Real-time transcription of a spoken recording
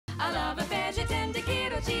I love a veggie tender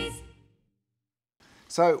keto cheese.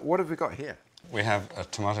 So what have we got here? We have a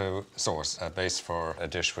tomato sauce, a base for a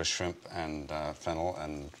dish with shrimp and fennel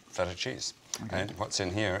and feta cheese. Okay. And what's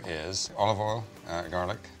in here is olive oil,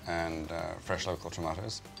 garlic, and fresh local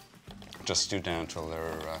tomatoes. Just stewed down until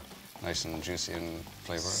they're nice and juicy and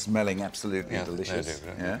flavoured. Smelling absolutely delicious.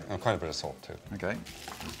 They do. Yeah. And quite a bit of salt too. Okay.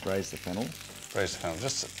 Braise the fennel. Braise the fennel,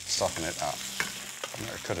 just to soften it up.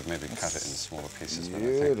 I could have maybe cut it in smaller pieces, but I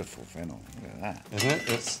think... Beautiful fennel, look at that. Isn't it?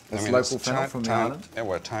 It's local fennel from the island? Yeah,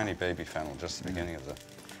 well, a tiny baby fennel, just at the beginning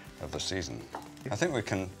of the season. I think we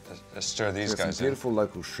can stir these guys some beautiful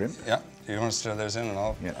local shrimp. Yeah, you want to stir those in and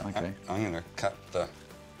I'll... Yeah, okay. I'm going to cut the...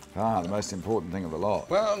 Ah, the most important thing of the lot.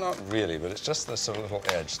 Well, not really, but it's just the sort of little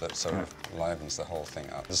edge that sort of livens the whole thing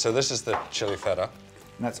up. So this is the chili feta.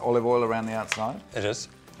 And that's olive oil around the outside? It is,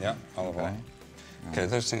 yeah, olive oil. Okay,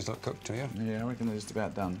 those things look cooked to you? Yeah, I reckon they're just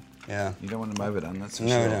about done. Yeah. You don't want them overdone, that's for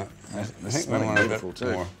sure. No, I think we want a bit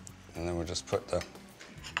more. And then we'll just put the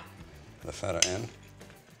feta in.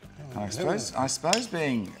 I suppose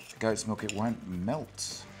being goat's milk, it won't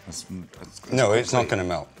melt. No, it's not going to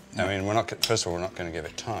melt. I mean, first of all, we're not going to give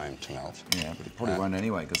it time to melt. Yeah, but it probably won't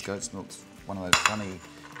anyway, because goat's milk's one of those funny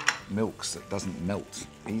milks that doesn't melt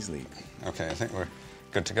easily. Okay, I think we're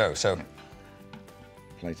good to go. So,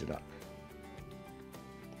 plate it up.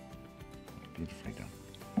 Beautifully done.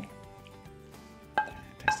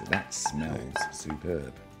 Taste it. That smells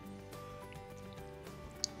superb.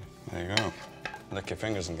 There you go. Lick your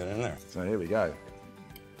fingers and get in there. So here we go.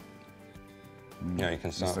 Yeah, you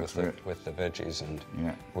can start with the veggies and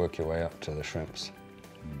work your way up to the shrimps.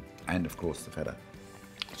 And of course the feta.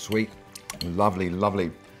 Sweet, lovely,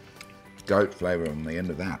 lovely goat flavour on the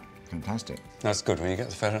end of that. Fantastic. That's good. When you get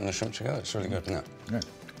the feta and the shrimp together, it's really good, isn't it? Yeah.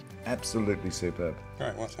 Absolutely superb.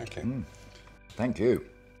 Great, well, thank you. Thank you.